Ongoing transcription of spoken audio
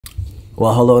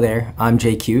Well, hello there. I'm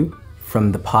JQ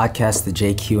from the podcast, The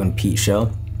JQ and Pete Show.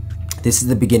 This is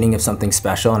the beginning of something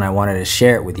special, and I wanted to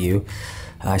share it with you.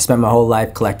 I spent my whole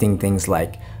life collecting things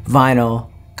like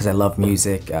vinyl, because I love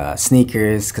music,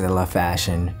 sneakers, because I love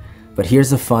fashion. But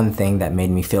here's a fun thing that made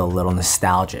me feel a little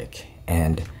nostalgic.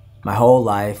 And my whole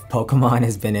life, Pokemon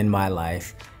has been in my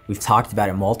life. We've talked about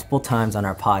it multiple times on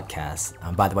our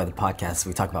podcast. By the way, the podcast,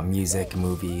 we talk about music,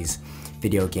 movies,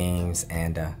 video games,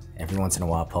 and every once in a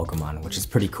while, Pokemon, which is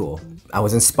pretty cool. I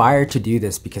was inspired to do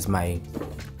this because I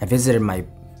visited my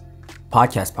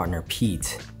podcast partner,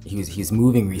 Pete. He was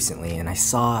moving recently, and I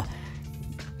saw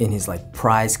in his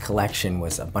prize collection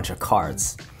was a bunch of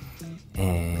cards.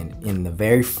 And in the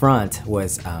very front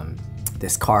was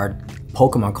this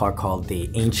Pokemon card called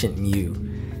the Ancient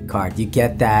Mew card. You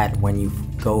get that when you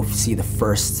go see the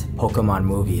first Pokemon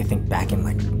movie, I think back in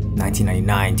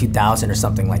 1999, 2000 or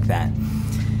something like that.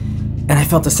 And I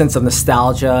felt a sense of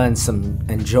nostalgia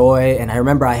and joy, and I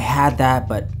remember I had that,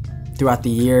 but throughout the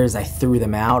years I threw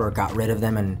them out or got rid of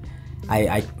them, and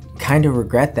I kind of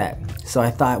regret that. So I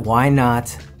thought, why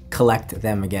not collect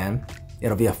them again?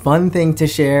 It'll be a fun thing to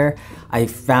share. I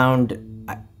found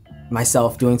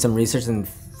myself doing some research and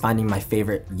finding my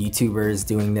favorite YouTubers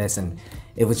doing this, and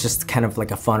it was just kind of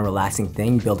like a fun, relaxing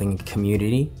thing, building a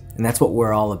community. And that's what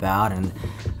we're all about. And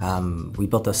we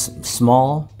built a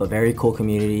small but very cool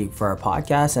community for our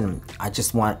podcast, and I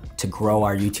just want to grow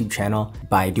our YouTube channel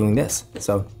by doing this.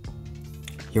 So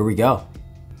here we go.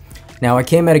 Now, I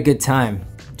came at a good time,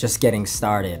 just getting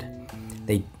started.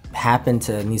 They happened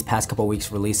to, in these past couple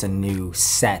weeks, release a new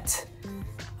set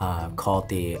called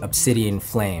the Obsidian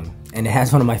Flame. And it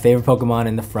has one of my favorite Pokemon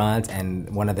in the front,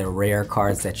 and one of the rare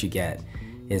cards that you get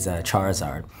is a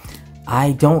Charizard.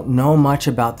 I don't know much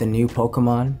about the new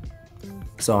Pokemon,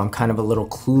 so I'm kind of a little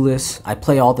clueless. I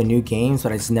play all the new games,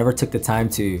 but I just never took the time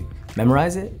to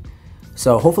memorize it.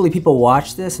 So hopefully people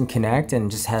watch this and connect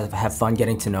and just have fun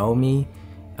getting to know me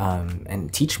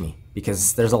and teach me,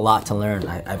 because there's a lot to learn.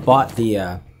 I bought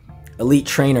the Elite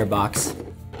Trainer box,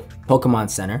 Pokemon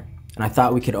Center, and I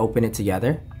thought we could open it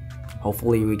together.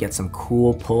 Hopefully we get some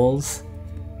cool pulls.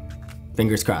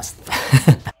 Fingers crossed.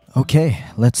 Okay,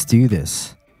 let's do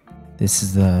this. This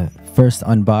is the first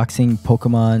unboxing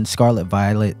Pokemon Scarlet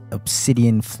Violet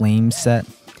Obsidian Flame set.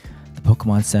 The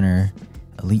Pokemon Center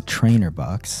Elite Trainer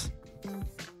box.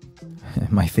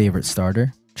 My favorite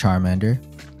starter, Charmander.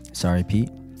 Sorry, Pete.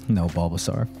 No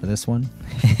Bulbasaur for this one.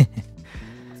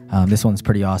 This one's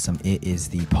pretty awesome. It is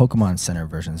the Pokemon Center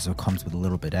version, so it comes with a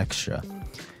little bit extra.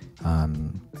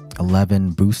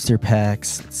 11 booster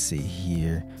packs. Let's see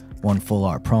here. One full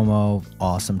art promo.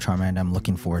 Awesome Charmander. I'm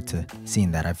looking forward to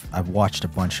seeing that. I've watched a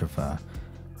bunch of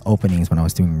openings when I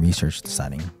was doing research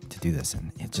deciding to do this,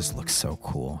 and it just looks so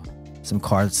cool. Some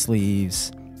card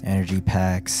sleeves, energy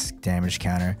packs, damage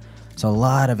counter. So a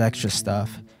lot of extra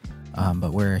stuff.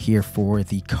 But we're here for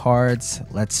the cards.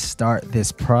 Let's start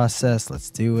this process. Let's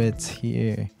do it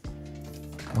here.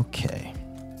 Okay.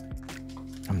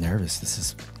 I'm nervous. This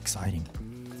is exciting.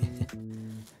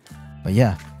 But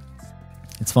yeah,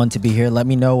 it's fun to be here. Let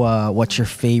me know what's your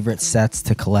favorite sets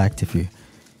to collect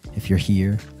if you're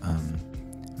here. I'm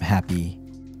happy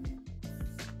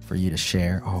for you to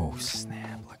share. Oh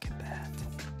snap! Look at that.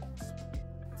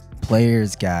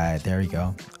 Player's guide. There we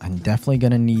go. I'm definitely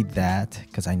gonna need that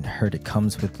because I heard it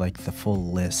comes with the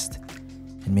full list,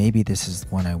 and maybe this is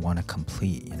one I want to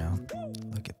complete.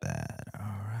 Look at that. All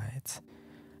right.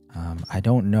 I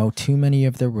don't know too many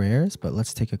of the rares, but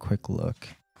let's take a quick look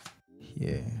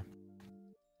here.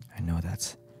 I know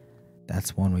that's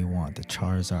one we want, the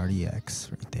Charizard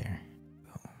EX right there.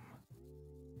 Boom.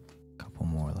 Couple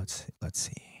more. Let's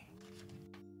see.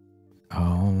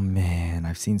 Oh man,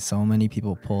 I've seen so many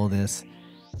people pull this.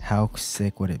 How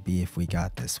sick would it be if we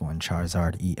got this one,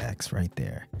 Charizard EX right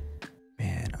there?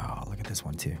 Man, oh, look at this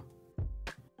one too.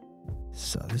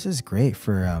 So this is great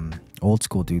for old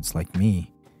school dudes like me.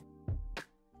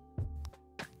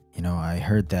 I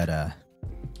heard that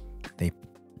they,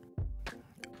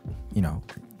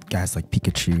 guys like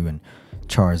Pikachu and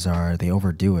Charizard, they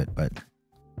overdo it, but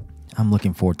I'm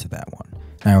looking forward to that one.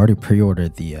 And I already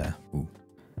pre-ordered the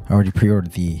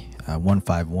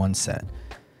 151 set.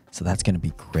 So that's going to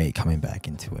be great coming back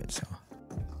into it. So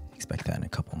expect that in a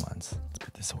couple months. Let's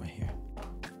put this away here.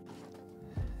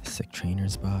 Sick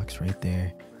Trainers box right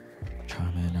there.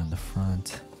 Charmander on the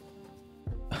front.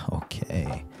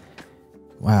 Okay.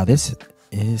 Wow, this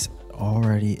is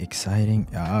already exciting.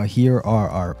 Here are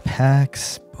our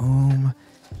packs. Boom.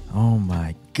 Oh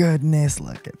my goodness,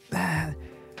 look at that.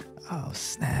 Oh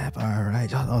snap. All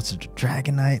right. Oh, it's a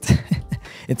Dragonite.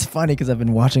 It's funny because I've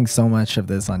been watching so much of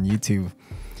this on YouTube.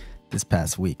 this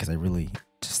past week because I really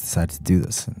just decided to do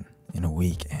this in a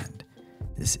week, and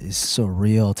this is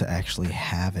surreal to actually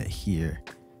have it here.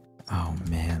 Oh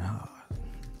man,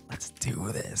 let's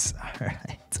do this. All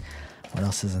right, what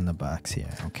else is in the box here?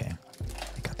 Okay,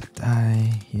 I got the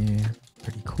die here,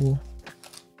 pretty cool.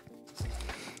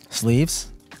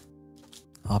 Sleeves,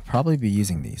 I'll probably be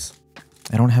using these.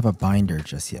 I don't have a binder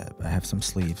just yet, but I have some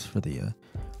sleeves for the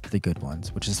good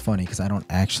ones, which is funny because I don't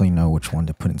actually know which one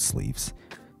to put in sleeves,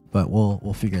 but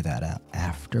we'll figure that out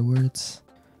afterwards.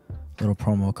 Little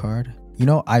promo card. You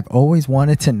know, I've always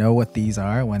wanted to know what these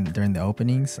are during the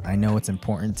openings. I know it's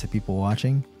important to people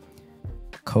watching.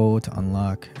 Code to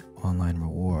unlock online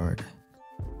reward.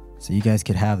 So you guys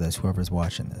could have this, whoever's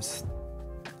watching this.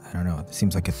 I don't know. It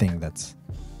seems like a thing that's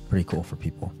pretty cool for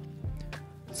people.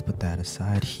 Let's put that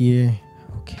aside here.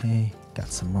 Okay, got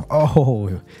some more.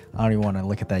 Oh, I don't even want to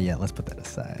look at that yet. Let's put that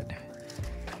aside.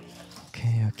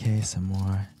 Okay, some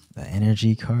more. The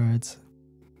energy cards.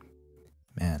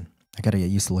 Man, I gotta get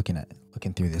used to looking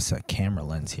through this camera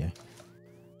lens here.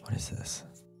 What is this?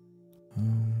 I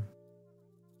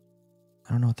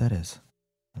don't know what that is.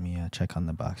 Let me check on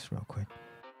the box real quick.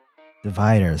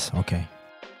 Dividers, okay.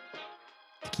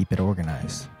 To keep it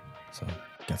organized. So,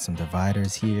 got some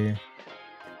dividers here.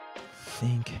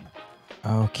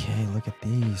 Okay, look at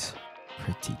these.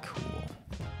 Pretty cool.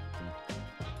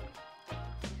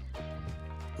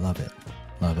 Love it.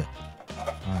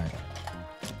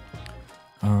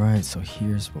 All right, so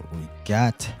here's what we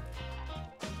got.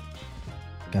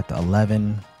 Got the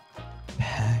 11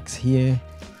 packs here.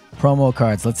 Promo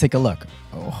cards, let's take a look.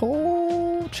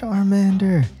 Oh,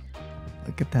 Charmander.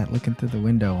 Look at that, looking through the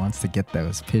window. Wants to get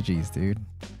those Pidgeys, dude.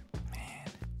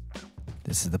 Man.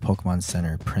 This is the Pokemon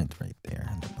Center print right there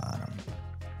at the bottom.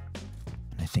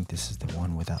 And I think this is the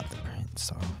one without the print,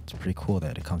 so it's pretty cool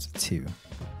that it comes with 2.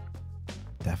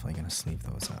 Definitely gonna sleeve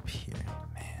those up here.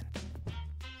 Man,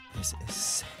 this is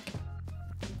sick.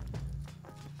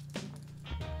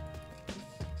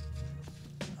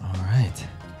 All right,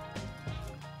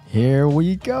 here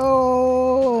we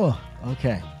go.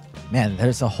 Okay, man,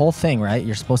 there's a whole thing, right?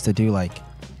 You're supposed to do like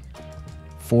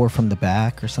 4 from the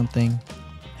back or something.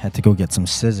 Had to go get some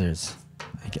scissors.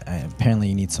 Apparently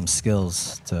you need some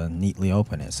skills to neatly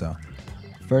open it. So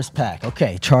first pack,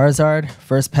 okay, Charizard,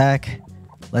 first pack.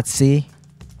 Let's see.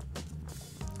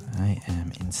 I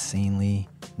am insanely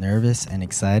nervous and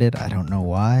excited. I don't know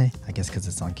why. I guess because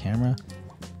it's on camera.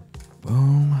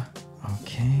 Boom.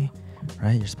 Okay.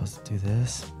 Right, you're supposed to do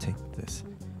this. Take this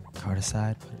card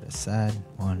aside, put it aside.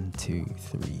 1, 2,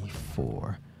 3,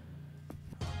 4.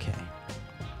 Okay.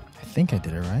 I think I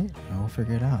did it right. We'll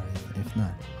figure it out if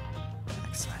not.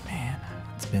 Excellent, man.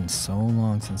 It's been so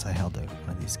long since I held one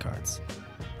of these cards.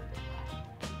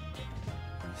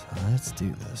 So let's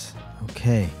do this.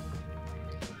 Okay.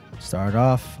 Start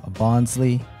off a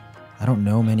Bonsly. I don't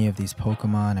know many of these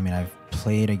Pokemon. I mean, I've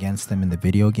played against them in the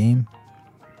video game.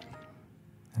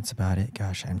 That's about it.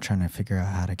 Gosh, I'm trying to figure out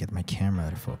how to get my camera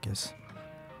to focus.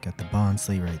 Got the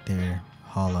Bonsly right there.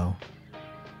 Hollow.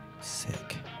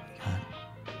 Sick. Got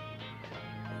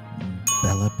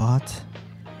Bellabot.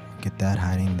 Look at that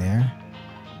hiding there.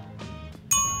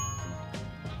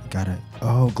 Got a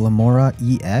Glamora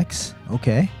EX.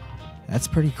 Okay. That's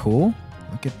pretty cool.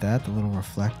 Look at that, the little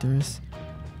reflectors.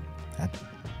 That,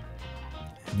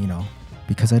 you know,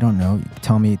 because I don't know,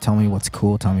 tell me what's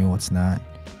cool, tell me what's not.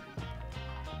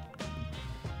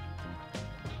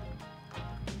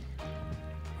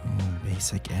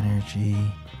 Basic energy.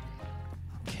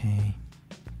 Okay.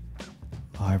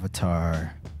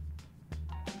 Larvitar.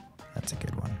 That's a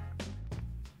good one.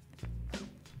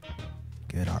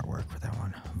 Good artwork for that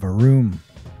one. Varoom.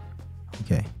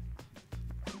 Okay.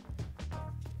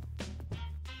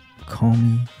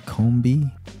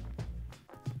 Combi.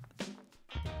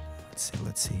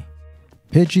 Let's see.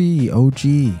 Pidgey OG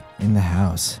in the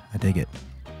house. I dig it.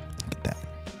 Look at that.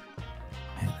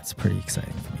 Man, that's pretty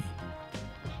exciting for me.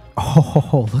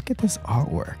 Oh, look at this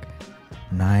artwork.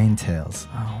 Ninetales.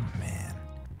 Oh man.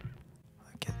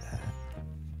 Look at that.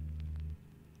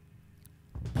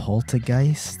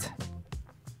 Poltergeist.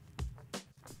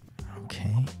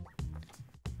 Okay.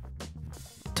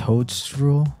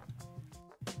 Toadstool.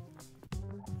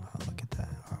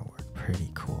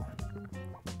 Pretty cool.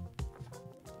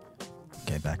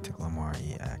 Okay, back to Glamora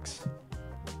EX.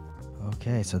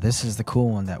 Okay, so this is the cool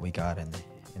one that we got in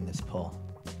this pull.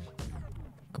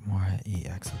 Glamora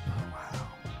EX. Oh, wow.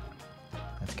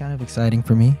 That's kind of exciting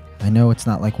for me. I know it's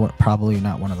not like probably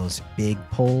not one of those big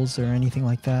pulls or anything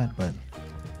like that, but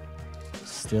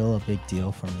still a big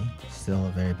deal for me. Still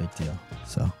a very big deal.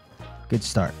 So, good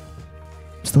start.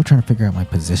 I'm still trying to figure out my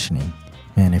positioning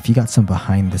Man, if you got some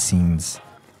behind the scenes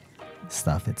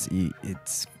stuff,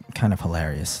 it's kind of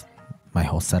hilarious. My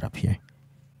whole setup here.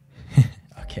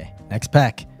 Okay, next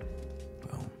pack.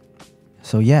 Boom.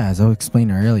 So yeah, as I was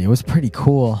explaining earlier, it was pretty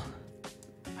cool.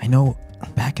 I know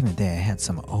back in the day I had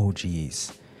some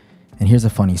OGs. And here's a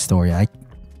funny story.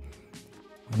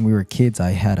 When we were kids,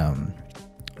 I had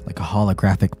like a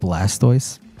holographic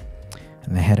Blastoise.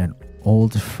 And I had an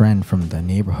old friend from the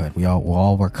neighborhood. We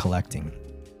all were collecting.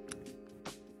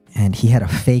 And he had a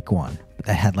fake one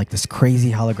that had like this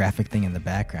crazy holographic thing in the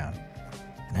background.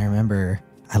 And I remember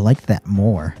I liked that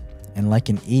more. And like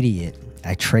an idiot,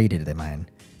 I traded mine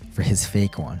for his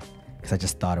fake one because I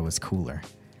just thought it was cooler.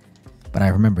 But I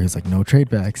remember he was like, no trade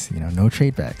backs, no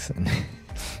trade backs. And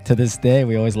to this day,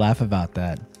 we always laugh about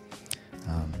that.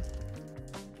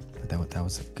 But that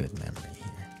was a good memory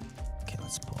here. Okay,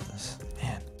 let's pull this.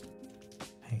 Man,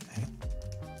 they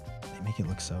make it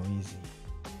look so easy.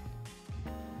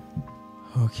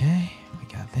 Okay, we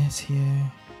got this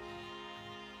here.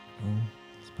 Boom.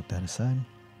 Let's put that aside.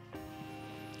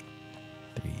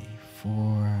 3, 4.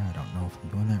 I don't know if I'm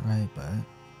doing that right, but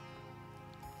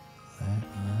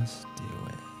let us do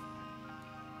it.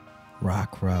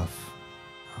 Rock Ruff.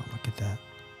 Oh, look at that.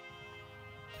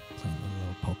 Playing with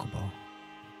a little Pokeball.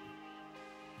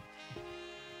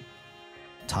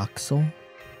 Toxel.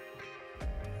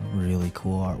 Really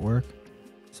cool artwork.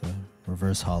 It's a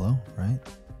reverse holo, right?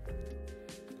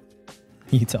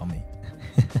 You tell me.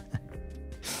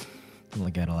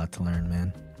 Look, got a lot to learn,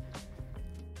 man.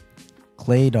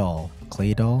 Claydol.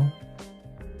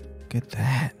 Look at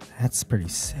that. That's pretty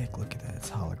sick. Look at that. It's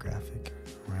holographic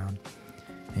around.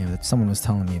 Yeah, someone was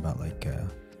telling me about like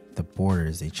the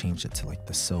borders. They changed it to like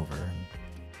the silver. And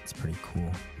it's pretty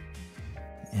cool.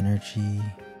 Energy.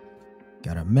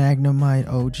 Got a Magnemite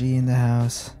OG in the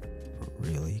house.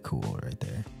 Really cool right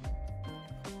there.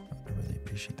 I really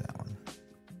appreciate that one.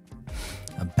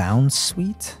 A Bound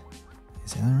Suite?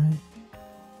 Is that right?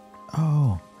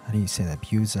 Oh, how do you say that?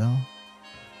 Buzel?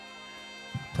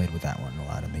 Played with that one a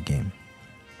lot in the game.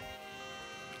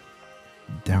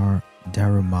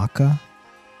 Darumaka?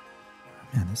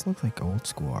 Man, this looks like old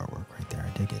school artwork right there. I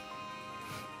dig it.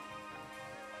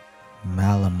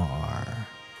 Malamar.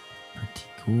 Pretty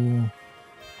cool.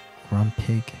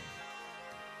 Grumpig.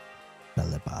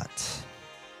 Bellibot.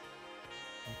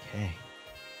 Okay.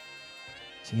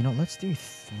 So, let's do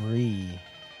 3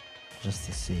 just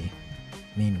to see.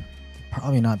 I mean,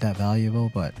 probably not that valuable,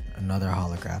 but another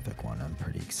holographic one. I'm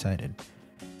pretty excited.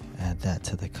 Add that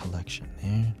to the collection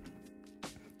there.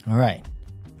 All right.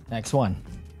 Next one.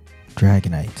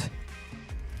 Dragonite.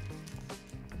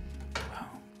 Wow.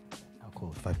 How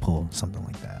cool if I pull something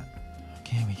like that.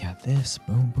 Okay, we got this.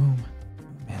 Boom, boom.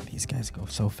 Man, these guys go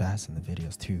so fast in the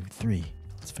videos. 2, 3.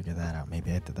 Let's figure that out.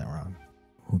 Maybe I did that wrong.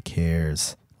 Who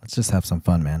cares? Let's just have some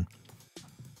fun, man.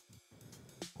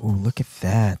 Oh, look at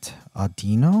that.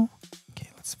 Audino? Okay,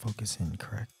 let's focus in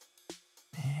correct.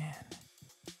 Man.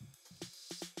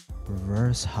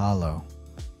 Reverse holo.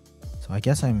 So I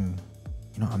guess I'm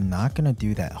not going to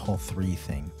do that whole 3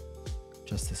 thing.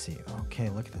 Just to see. Okay,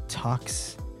 look at the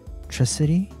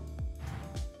Toxtricity.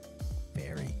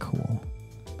 Very cool.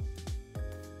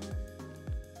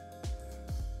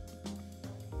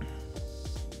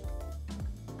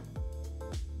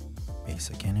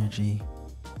 Basic energy.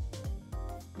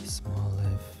 Small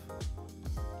lift.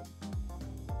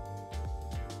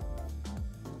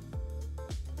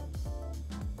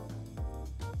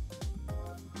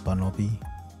 Bunnelby.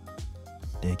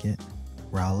 Dig it.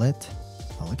 Rowlet.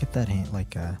 Oh, look at that hand,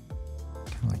 kind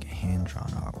of like a hand-drawn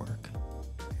artwork.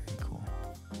 Very cool.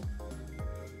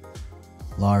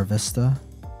 Larvesta.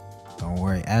 Don't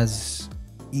worry. As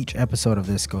each episode of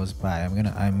this goes by,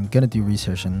 I'm gonna do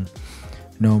research and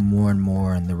know more and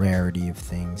more on the rarity of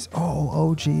things. Oh,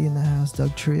 OG in the house,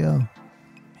 Doug Trio. Man,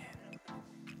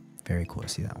 very cool to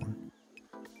see that one.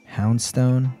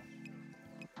 Houndstone,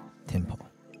 Timple.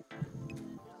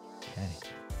 Okay,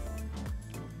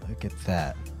 look at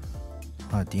that.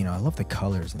 Oh, Dino, I love the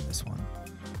colors in this one.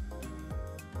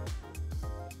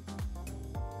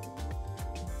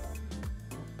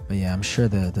 But yeah, I'm sure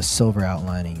the silver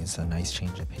outlining is a nice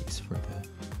change of pace for the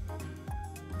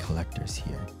collectors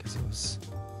here, because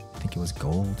I think it was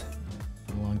gold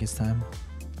for the longest time.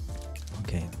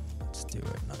 Okay, let's do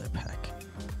it. Another pack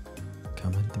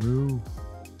coming through.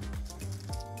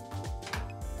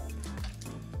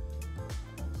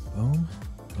 Boom,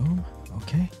 boom.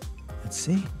 Okay, let's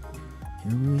see.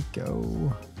 Here we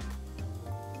go.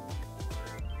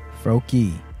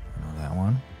 Froakie. I know that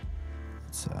one.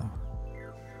 It's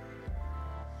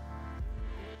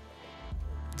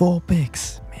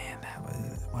Vulpix. Man,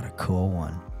 what a cool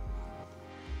one.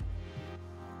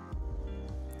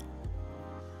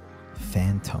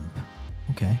 Phantom.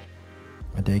 Okay.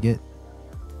 I dig it.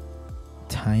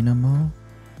 Dynamo.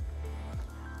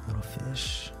 Little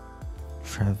fish.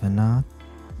 Trevenant.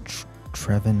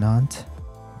 Trevenant.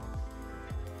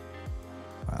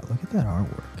 Wow, look at that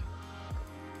artwork.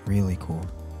 Really cool.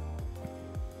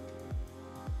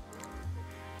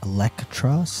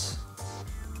 Electros.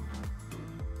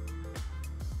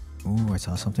 Ooh, I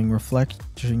saw something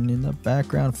reflecting in the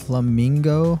background.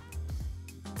 Flamingo.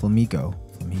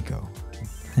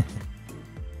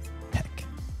 Heck.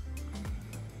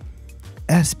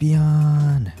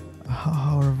 Espeon.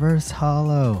 Oh, reverse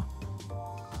holo.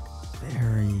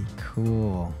 Very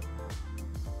cool.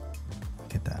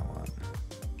 Look at that one.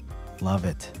 Love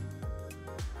it.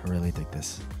 I really dig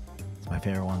this. It's my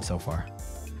favorite one so far.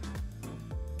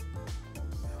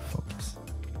 Focus.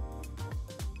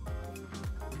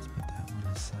 Let's put that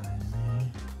one aside in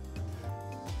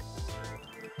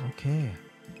there. Okay.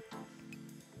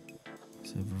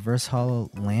 So reverse holo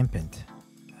lampant.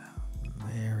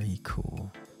 Very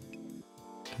cool.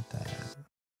 Look at that.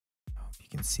 I hope you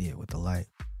can see it with the light.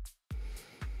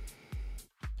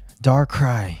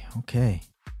 Darkrai. Okay.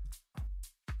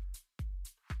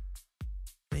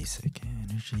 Basic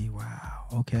energy. Wow.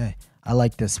 Okay. I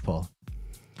like this pull.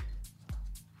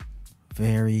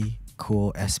 Very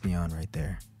cool Espeon right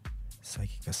there.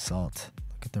 Psychic Assault.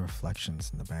 Look at the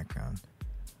reflections in the background.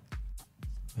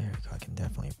 Very cool. I can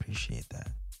definitely appreciate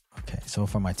that. Okay. So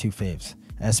for my two faves,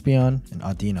 Espeon and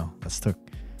Audino. Let's take.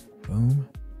 Boom.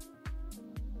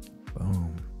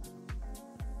 Boom.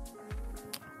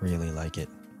 Really like it.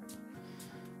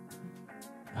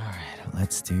 All right.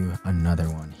 Let's do another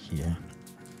one here.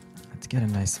 Let's get a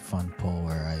nice fun pull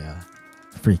where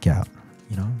I freak out,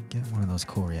 you know, get one of those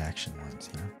cool reaction ones,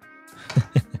 you know.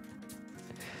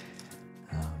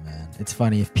 Oh man, it's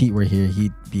funny, if Pete were here,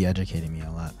 he'd be educating me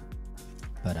a lot,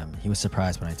 but he was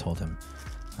surprised when I told him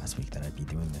last week that I'd be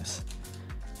doing this.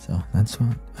 So that's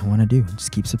what I want to do,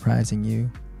 just keep surprising you.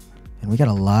 And we got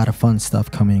a lot of fun stuff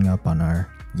coming up on our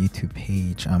YouTube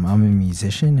page. I'm a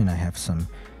musician and I have some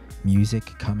music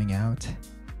coming out.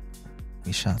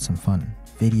 We shot some fun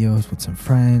videos with some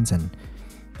friends, and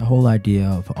the whole idea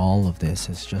of all of this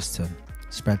is just to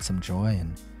spread some joy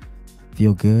and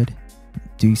feel good,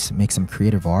 make some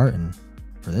creative art, and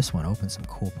for this one, open some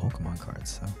cool Pokemon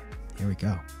cards. So here we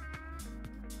go.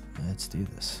 Let's do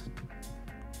this.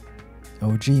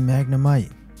 OG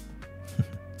Magnemite.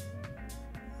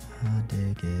 I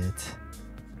dig it.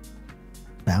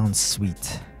 Bounce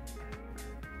Sweet.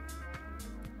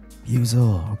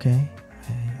 Buzel. Okay.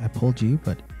 I pulled you,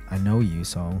 but I know you,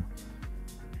 so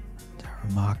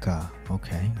Taramaka.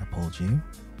 Okay, I pulled you.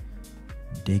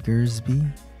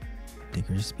 Diggersby.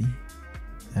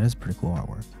 That is pretty cool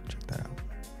artwork. Check that out.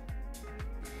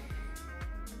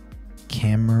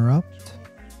 Camerupt.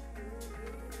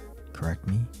 Correct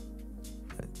me.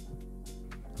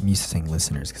 I'm used to saying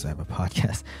listeners because I have a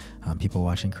podcast. People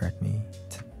watching, correct me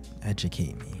to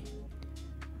educate me.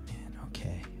 Man,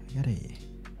 okay. I got a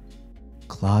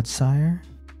Clodsire.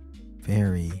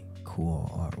 Very cool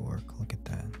artwork. Look at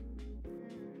that.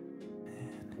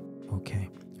 Man. Okay.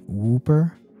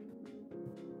 Wooper.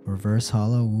 Reverse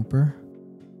holo Wooper.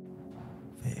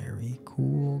 Very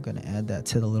cool. Gonna add that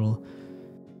to the little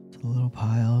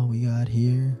pile we got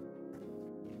here.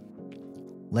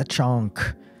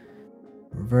 Lechonk.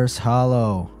 Reverse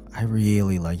holo. I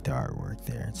really like the artwork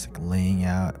there. It's like laying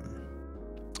out.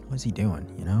 What's he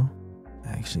doing, you know? I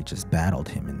actually just battled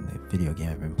him in the video game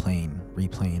I've been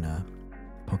replaying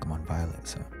Pokemon Violet,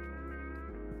 so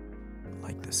I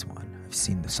like this one. I've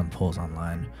seen some pulls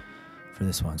online for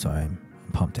this one, so I'm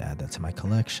pumped to add that to my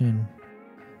collection.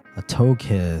 A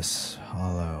Togekiss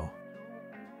holo.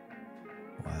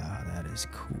 Wow, that is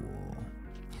cool.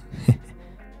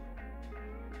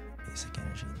 Basic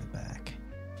energy in the back.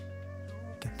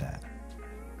 Look at that.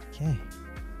 Okay.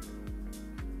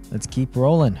 Let's keep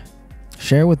rolling.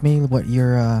 Share with me what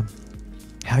your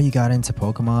how you got into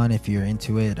Pokemon, if you're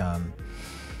into it,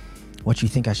 what you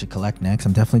think I should collect next.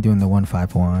 I'm definitely doing the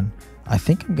 151. I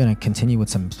think I'm gonna continue with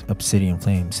some Obsidian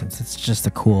Flame since it's just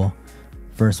a cool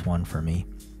first one for me.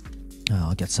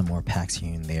 I'll get some more packs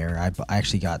here and there. I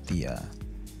actually got the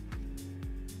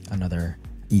another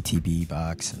ETB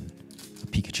box and a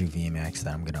Pikachu VMAX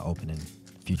that I'm gonna open in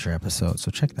future episodes.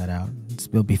 So check that out.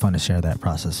 It'll be fun to share that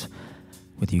process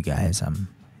with you guys. I'm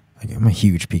a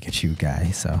huge Pikachu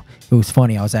guy, so it was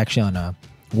funny. I was actually on a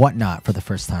Whatnot for the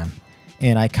first time,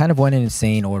 and I kind of went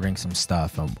insane ordering some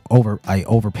stuff. I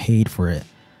overpaid for it,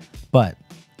 but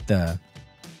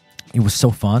it was so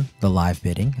fun, the live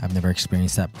bidding. I've never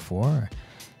experienced that before,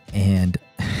 and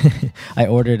I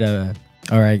ordered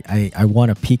I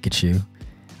won a Pikachu.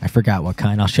 I forgot what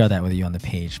kind. I'll share that with you on the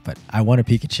page. But I won a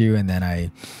Pikachu, and then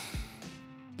I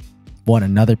won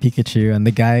another Pikachu. And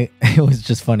the guy, it was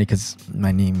just funny because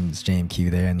my name's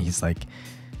JMQ there, and he's like,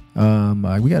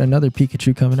 we got another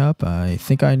Pikachu coming up. I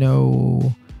think I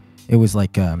know. It was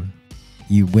like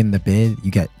you win the bid,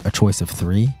 you get a choice of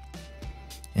 3,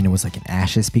 and it was like an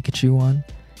Ashes Pikachu one.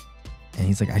 And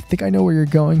he's like, I think I know where you're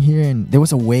going here. And there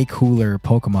was a way cooler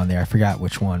Pokemon there. I forgot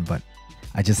which one, but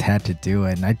I just had to do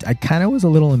it. And I kind of was a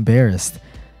little embarrassed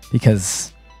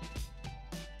because,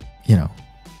 you know,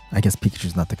 I guess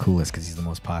Pikachu's not the coolest because he's the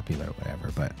most popular or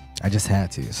whatever, but I just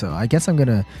had to. So I guess I'm going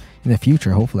to, in the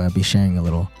future, hopefully I'll be sharing a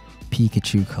little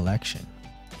Pikachu collection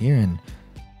here and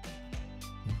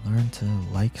learn to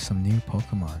like some new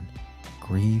Pokemon.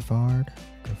 Greavard.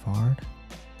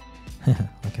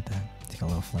 Look at that. He's got a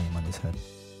little flame on his head.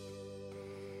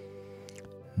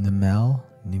 Numel.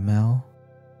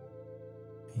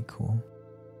 Very cool.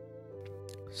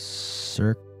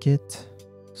 Surskit.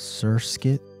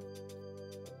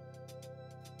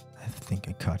 I think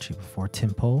I caught you before.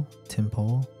 Timpole.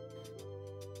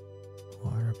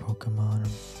 Water Pokemon.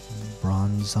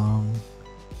 Bronzong.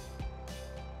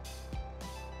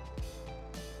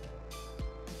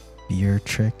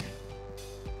 Beartrick.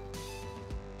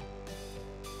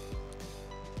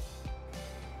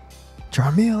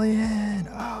 Charmeleon!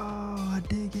 Oh, I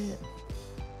dig it.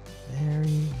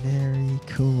 Very, very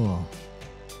cool.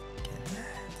 Get that.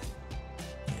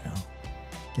 You know,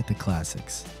 get the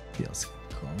classics. Feels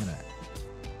cool. I'm gonna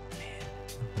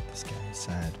put this guy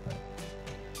aside, but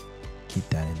keep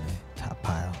that in the top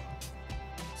pile.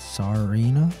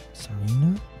 Sarina?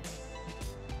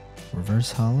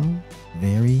 Reverse Hollow.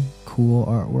 Very cool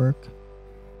artwork.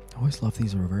 I always love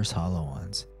these reverse hollow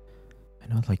ones. I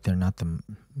know like they're not the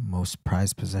most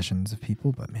prized possessions of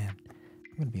people, but man,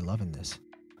 I'm going to be loving this.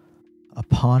 A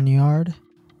Pawniard.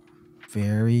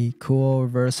 Very cool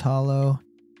reverse hollow.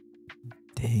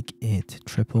 Dig it.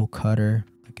 Triple cutter.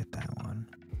 Look at that one.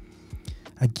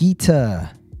 A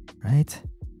Gita. Right?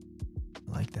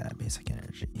 I like that. Basic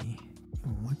energy.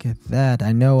 Look at that.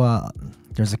 I know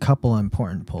there's a couple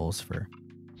important pulls for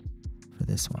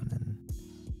this one,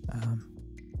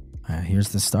 and here's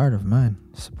the start of mine.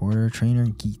 Supporter, trainer,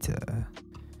 Gita.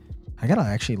 I gotta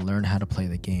actually learn how to play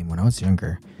the game. When I was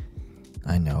younger,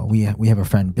 I know we have a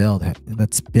friend Bill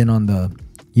that's been on the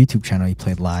YouTube channel. He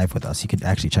played live with us. You could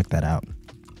actually check that out.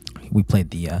 We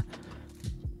played the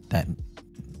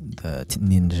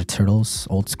Ninja Turtles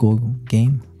old school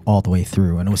game all the way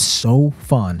through, and it was so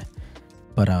fun.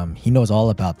 But he knows all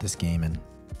about this game, and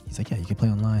he's like, yeah, you can play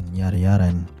online, and yada yada,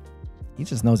 and he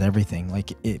just knows everything.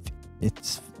 Like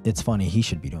it's funny. He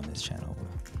should be doing this channel.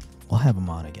 We'll have him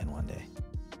on again one day.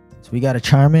 So we got a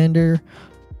Charmander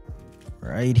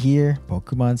right here,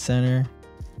 Pokemon Center.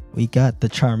 We got the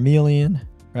Charmeleon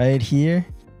right here.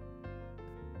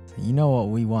 So you know what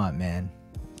we want, man.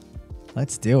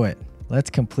 Let's do it. Let's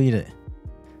complete it.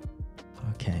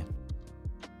 Okay.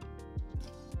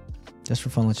 Just for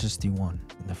fun, let's just do one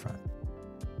in the front.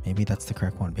 Maybe that's the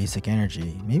correct one. Basic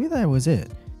energy. Maybe that was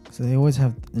it. So they always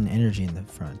have an energy in the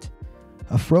front.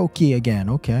 A Froakie again.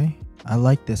 Okay. I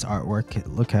like this artwork.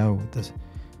 Look how the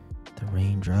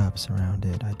raindrops around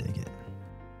it. I dig it.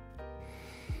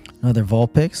 Another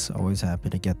Vulpix. Always happy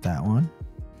to get that one.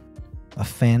 A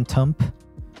Phantump.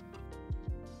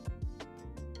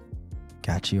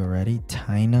 Got you already.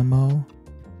 Tynamo.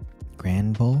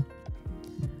 Granbull.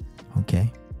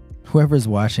 Okay. Whoever's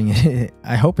watching it,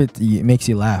 I hope it makes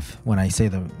you laugh when I say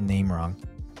the name wrong.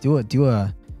 Do a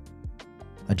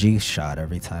G shot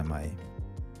every time I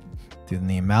do the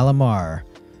name. Malamar.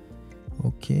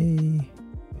 Okay.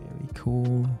 Very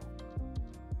cool.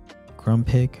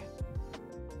 Grumpig.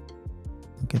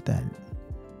 Look at that.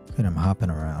 Look at him hopping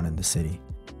around in the city.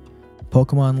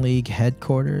 Pokemon League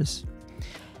headquarters.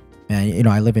 Man, you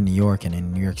know, I live in New York, and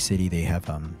in New York City they have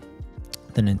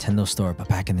the Nintendo store, but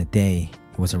back in the day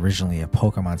it was originally a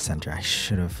Pokemon Center. I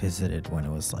should have visited when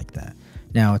it was like that.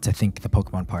 Now it's, I think the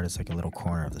Pokemon part is like a little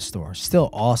corner of the store. Still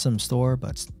awesome store,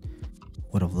 but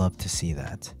would have loved to see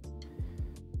that.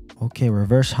 Okay,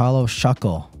 reverse hollow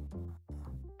Shuckle.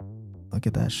 Look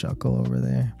at that Shuckle over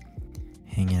there,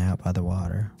 hanging out by the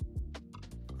water.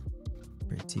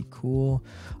 Pretty cool.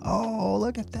 Oh,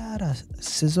 look at that, a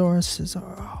Scizor.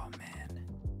 Oh man,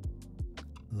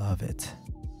 love it.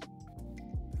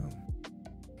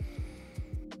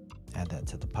 Add that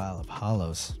to the pile of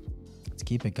hollows. Let's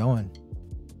keep it going.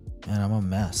 Man, I'm a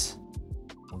mess.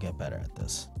 We'll get better at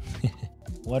this.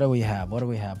 What do we have?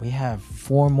 We have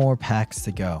 4 more packs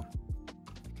to go.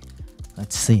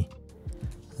 Let's see.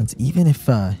 Even if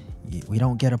we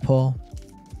don't get a pull,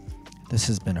 this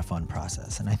has been a fun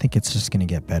process, and I think it's just going to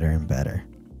get better and better.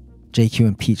 JQ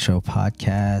and Pete Show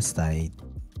podcast. I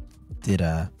did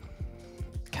a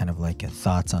kind of like a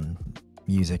thoughts on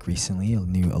music recently, a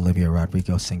new Olivia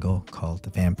Rodrigo single called The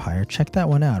Vampire. Check that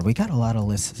one out. We got a lot of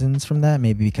listens from that,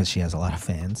 maybe because she has a lot of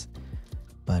fans,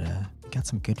 but got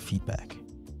some good feedback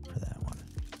for that one.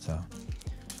 So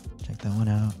check that one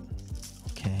out.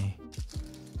 Okay.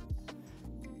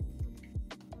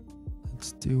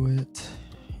 Let's do it.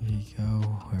 Here you go.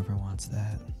 Whoever wants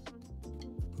that.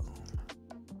 Boom.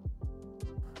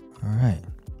 All right.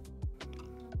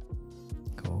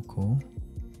 Cool.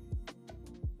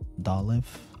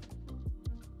 Dolive.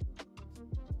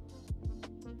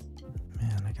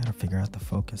 Man, I gotta figure out the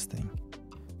focus thing.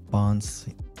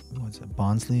 Bonsley. What's it?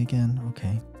 Bonsley again?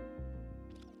 Okay.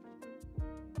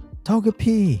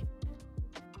 Togepi.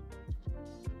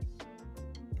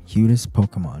 Cutest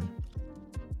Pokemon.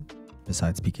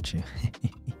 Besides Pikachu.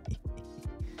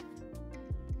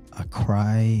 A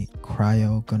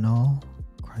cryogonal.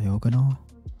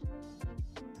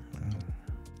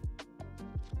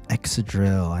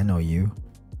 Excadrill, I know you.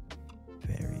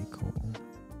 Very cool.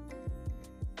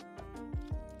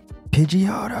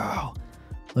 Pidgeotto.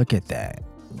 Look at that.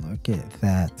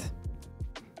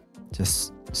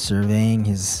 Just surveying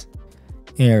his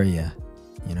area.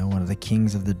 You know, one of the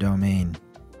kings of the domain.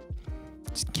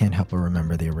 Just can't help but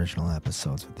remember the original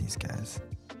episodes with these guys.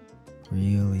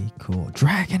 Really cool.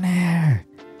 Dragonair!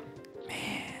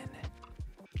 Man.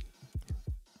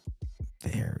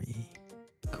 Very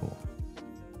cool.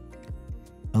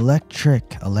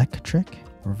 Electric.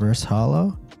 Reverse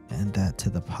hollow. Add that to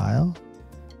the pile.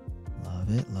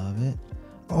 Love it.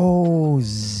 Oh,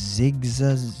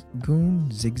 Zigzagoon.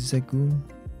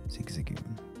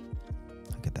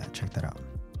 Look at that. Check that out.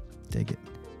 Dig it.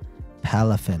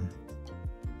 Palafin.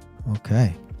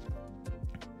 Okay.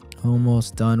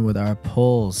 Almost done with our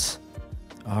pulls.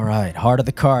 All right. Heart of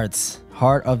the Cards.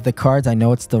 I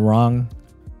know it's the wrong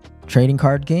trading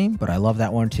card game, but I love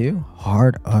that one too.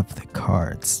 Heart of the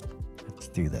Cards. Let's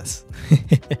do this.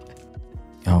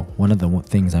 Oh, one of the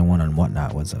things I won on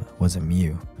Whatnot was a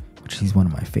Mew, which he's one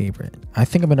of my favorite. I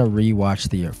think I'm gonna rewatch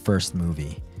the first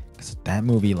movie because that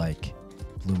movie like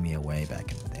blew me away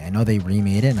back in the day. I know they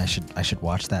remade it, and I should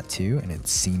watch that too, and it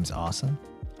seems awesome.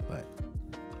 But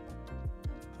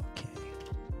okay,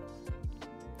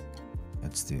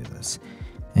 let's do this.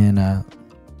 And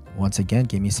once again,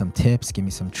 give me some tips, give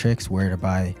me some tricks, where to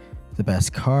buy the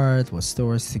best cards, what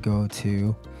stores to go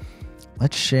to.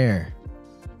 Let's share.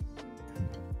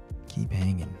 Keep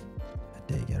hanging. I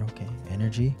dig it. Okay.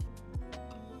 Energy.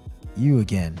 You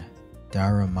again.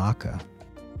 Darumaka.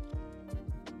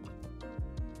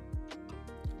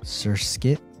 Sir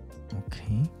Skit.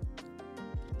 Okay.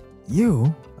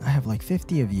 You. I have like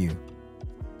 50 of you.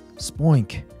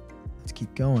 Spoink. Let's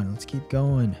keep going.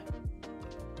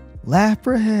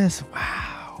 Lapras.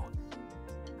 Wow.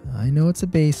 I know it's a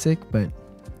basic, but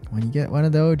when you get one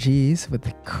of the OGs with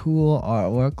the cool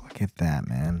artwork, look at that,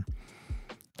 man.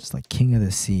 Just like King of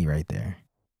the Sea right there.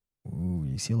 Ooh,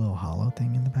 you see a little hollow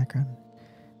thing in the background?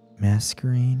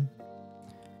 Masquerade.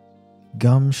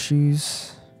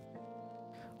 Gumshoes.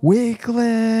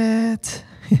 Wiglet.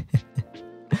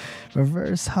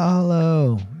 Reverse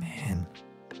hollow. Man.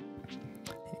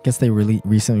 I guess they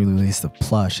recently released a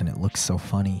plush and it looks so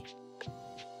funny.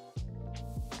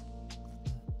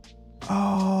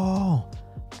 Oh,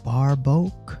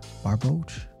 Barboach. I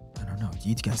don't know.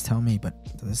 You guys tell me, but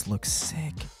this looks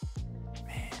sick.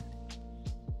 Man.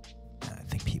 I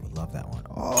think Pete would love that one.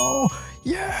 Oh,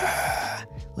 yeah.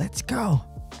 Let's go.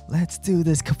 Let's do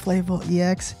this. Caflavel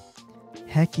EX.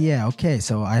 Heck yeah. Okay,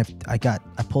 so I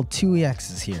pulled 2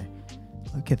 EXs here.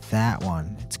 Look at that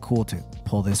one. It's cool to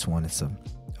pull this one. It's a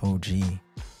OG.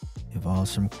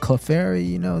 Evolves from Clefairy.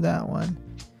 You know that one.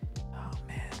 Oh,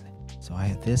 man. So I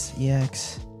had this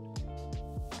EX.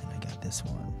 And I got this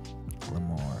one.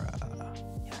 Lamora.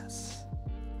 Yes.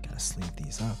 Gotta sleeve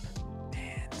these up.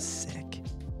 Man, sick.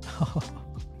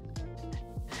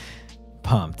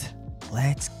 Pumped.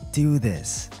 Let's do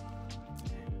this.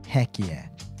 Heck yeah.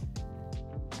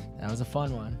 That was a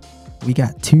fun one. We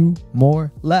got 2 more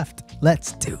left.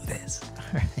 Let's do this.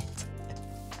 All right.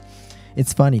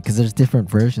 It's funny because there's different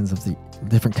versions of the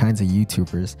different kinds of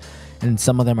YouTubers, and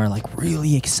some of them are like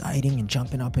really exciting and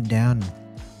jumping up and down.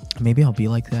 Maybe I'll be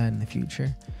like that in the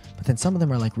future. But then some of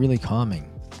them are like really calming.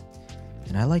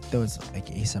 And I like those like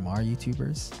ASMR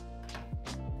YouTubers.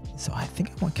 So I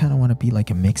think I kind of want to be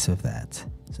like a mix of that.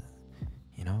 So,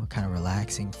 you know, kind of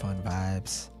relaxing, fun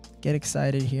vibes. Get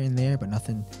excited here and there, but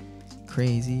nothing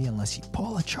crazy unless you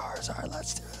pull a Charizard.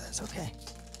 Let's do this, okay?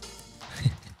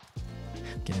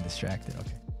 Getting distracted,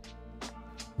 okay.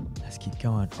 keep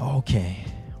going. Okay,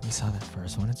 we saw that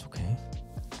first one. It's okay.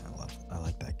 I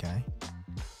like that guy.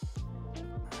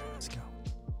 Let's go.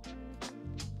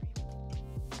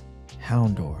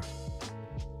 Houndor.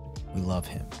 We love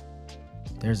him.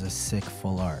 There's a sick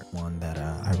full art one that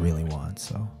I really want.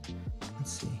 So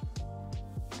let's see.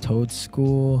 Toad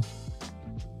School.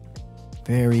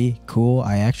 Very cool.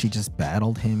 I actually just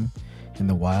battled him in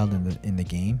the wild in the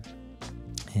game,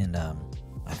 and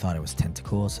I thought it was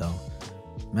Tentacool, so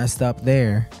messed up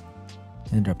there.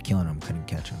 Ended up killing him. Couldn't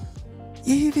catch him.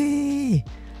 Eevee!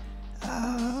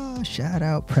 Oh, shout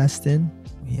out Preston.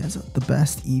 He has the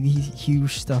best Eevee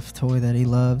huge stuffed toy that he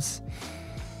loves.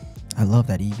 I love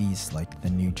that Eevee's like the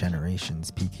new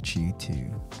generation's Pikachu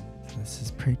too. This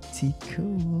is pretty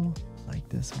cool. Like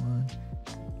this one.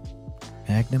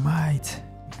 Magnemite.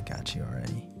 I got you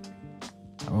already.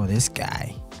 Oh, this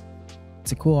guy.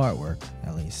 It's a cool artwork,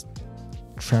 at least.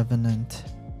 Trevenant.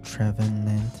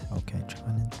 Okay,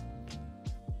 Trevenant.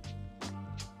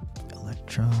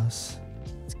 Electros.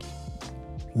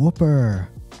 Whooper.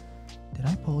 Did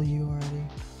I pull you already?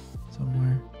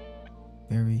 Somewhere?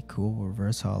 Very cool.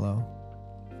 Reverse Hollow.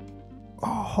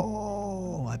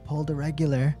 Oh, I pulled a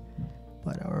regular,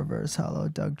 but a Reverse Hollow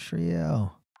Doug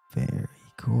Trio. Very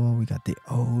cool. We got the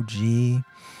OG.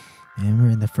 Remember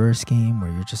in the first game where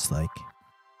you're just like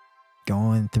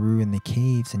going through in the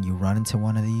caves and you run into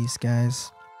one of these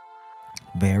guys?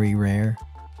 Very rare.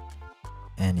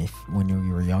 And if when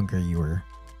you were younger you were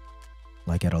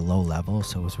like at a low level,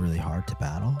 so it was really hard to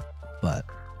battle. But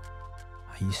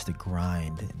I used to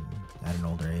grind at an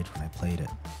older age when I played it.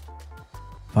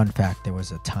 Fun fact, there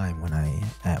was a time when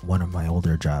at one of my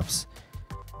older jobs,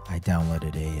 I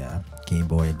downloaded a Game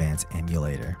Boy Advance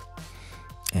emulator.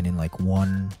 And in like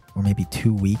 1 or maybe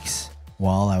 2 weeks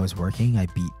while I was working, I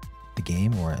beat the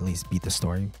game, or at least beat the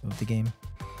story of the game.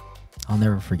 I'll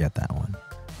never forget that one.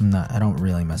 I don't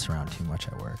really mess around too much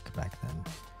at work back then.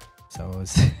 So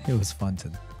it was fun to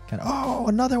kind of, oh,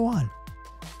 another one.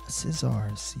 A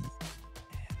Scizor seed.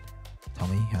 Tell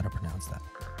me how to pronounce that.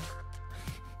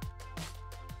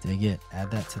 Dig it.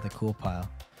 Add that to the cool pile.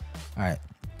 All right.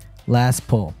 Last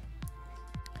pull.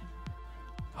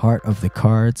 Heart of the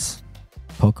Cards.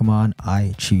 Pokemon,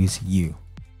 I choose you.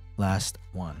 Last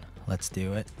one. Let's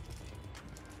do it.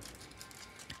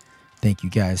 Thank you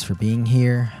guys for being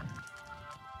here.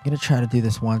 I'm going to try to do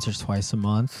this once or twice a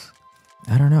month.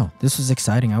 I don't know. This was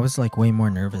exciting. I was like way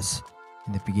more nervous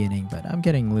in the beginning, but I'm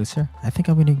getting looser. I think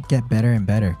I'm going to get better and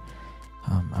better.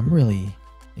 I'm really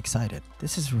excited.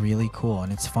 This is really cool,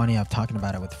 and it's funny. I'm talking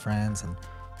about it with friends, and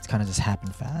it's kind of just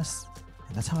happened fast.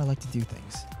 And that's how I like to do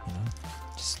things, you know?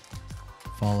 Just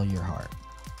follow your heart.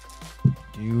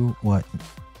 Do what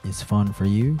is fun for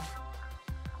you.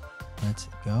 Let's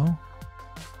go.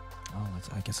 Oh,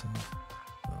 I guess I'm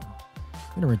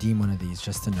going to redeem one of these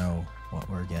just to know what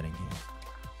we're getting here.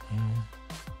 Yeah.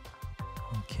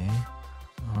 Okay.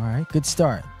 All right. Good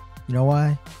start. You know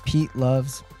why? Pete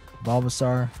loves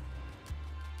Bulbasaur,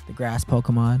 the grass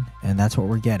Pokemon, and that's what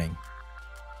we're getting.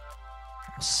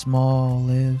 Small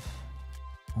live.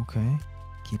 Okay.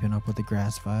 Keeping up with the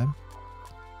grass vibe.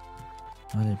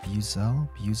 Another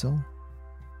Buzel.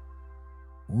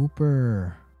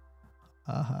 Whooper.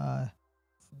 Aha.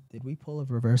 Did we pull a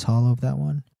reverse hollow of that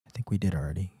one? I think we did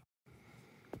already.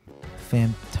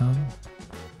 Phantom.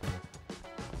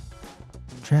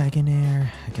 Dragonair.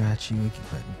 I got you.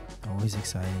 But always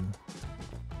exciting.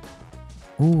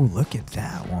 Ooh, look at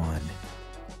that one.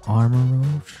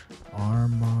 Armarouge.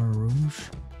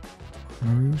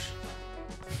 Man,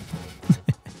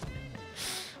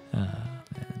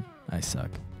 I suck.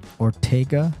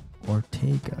 Ortega.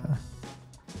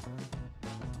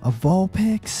 A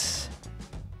Vulpix.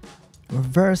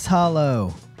 Reverse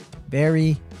Hollow.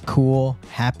 Very cool.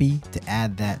 Happy to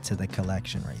add that to the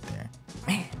collection right there.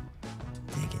 Man,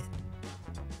 dig it.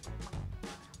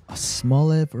 A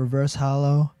Smoliv Reverse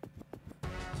Hollow.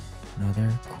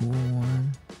 Another cool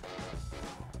one.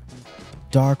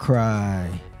 Darkrai.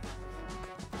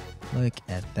 Look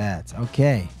at that.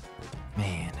 Okay.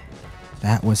 Man,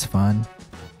 that was fun.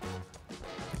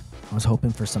 I was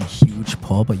hoping for some huge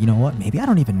pull, but you know what? Maybe I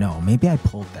don't even know. Maybe I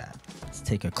pulled that. Let's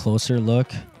take a closer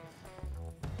look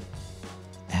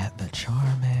at the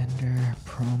Charmander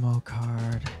promo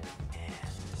card. Man,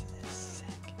 this is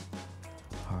sick.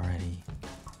 Already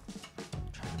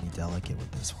trying to be delicate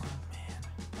with this one. Man,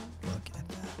 look at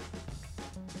that.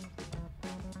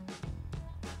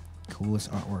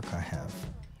 Coolest artwork I have.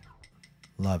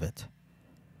 Love it.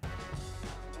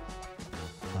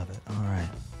 Love it. All right.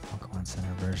 Pokemon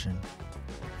Center version.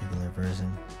 Regular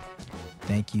version.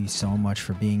 Thank you so much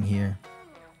for being here.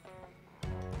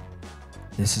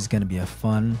 This is going to be a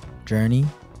fun journey.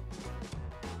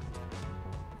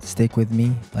 Stick with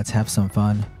me. Let's have some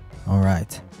fun. All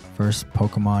right. First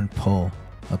Pokemon pull,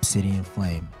 Obsidian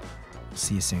Flame.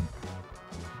 See you soon.